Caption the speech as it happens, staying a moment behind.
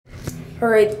All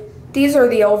right, these are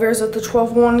the elevators at the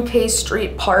 121 K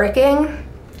Street parking.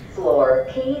 Floor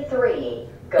P3,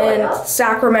 going up.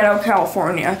 Sacramento,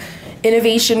 California.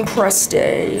 Innovation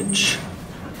Prestige.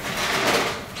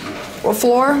 What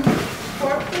floor?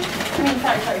 4, please. I mean,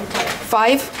 sorry,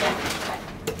 5? Yeah.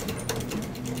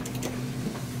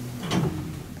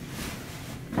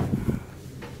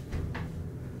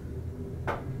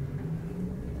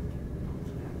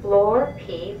 Floor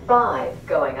P5,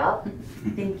 going up.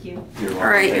 Thank you. All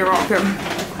right, you're welcome.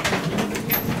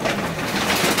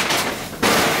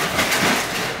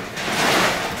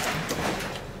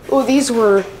 Oh, these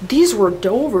were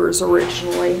Dovers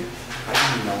originally. I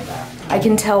didn't know that. I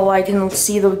can tell. I can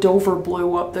see the Dover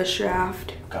blue up the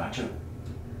shaft. Gotcha.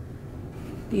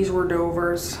 These were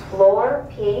Dovers. Floor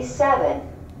P7.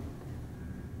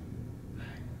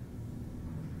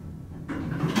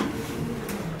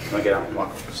 Can I get out and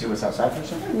walk, see what's outside for a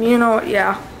second? You know what?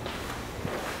 Yeah.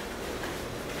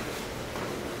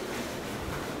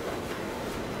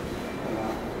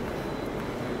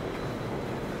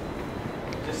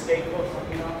 Just stay close, let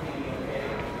me know, okay?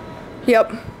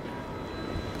 Yep.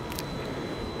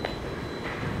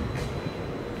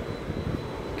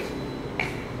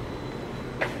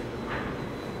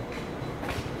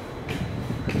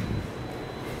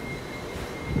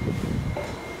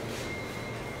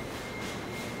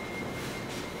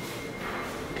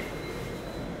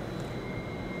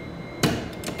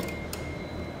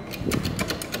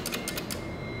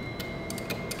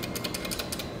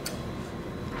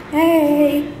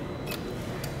 Hey.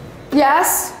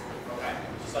 Yes? Okay,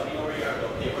 just let me know where you are,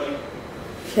 okay, buddy?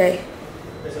 Okay.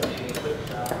 There's a meeting, quick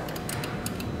shot.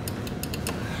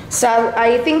 So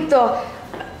I think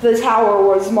the tower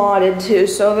was modded too,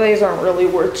 so these aren't really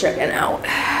worth checking out.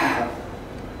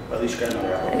 Well, at least you got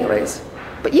another hour. Anyways.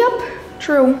 But yep,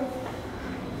 true.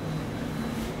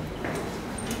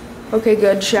 Okay,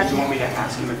 good. Check. Do you want me to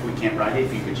ask him if we can't ride it,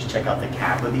 if you could just check out the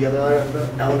cab of the other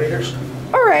elevators?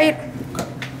 All right.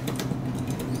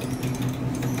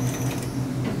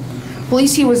 At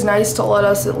least he was nice to let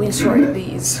us at least ride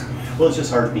these. Well, it's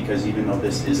just hard because even though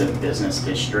this is a business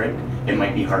district, it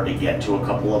might be hard to get to a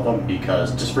couple of them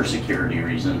because just for security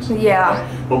reasons. Yeah.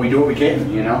 But we do what we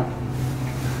can, you know?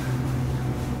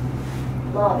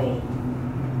 Lobby.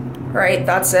 Right,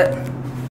 that's it.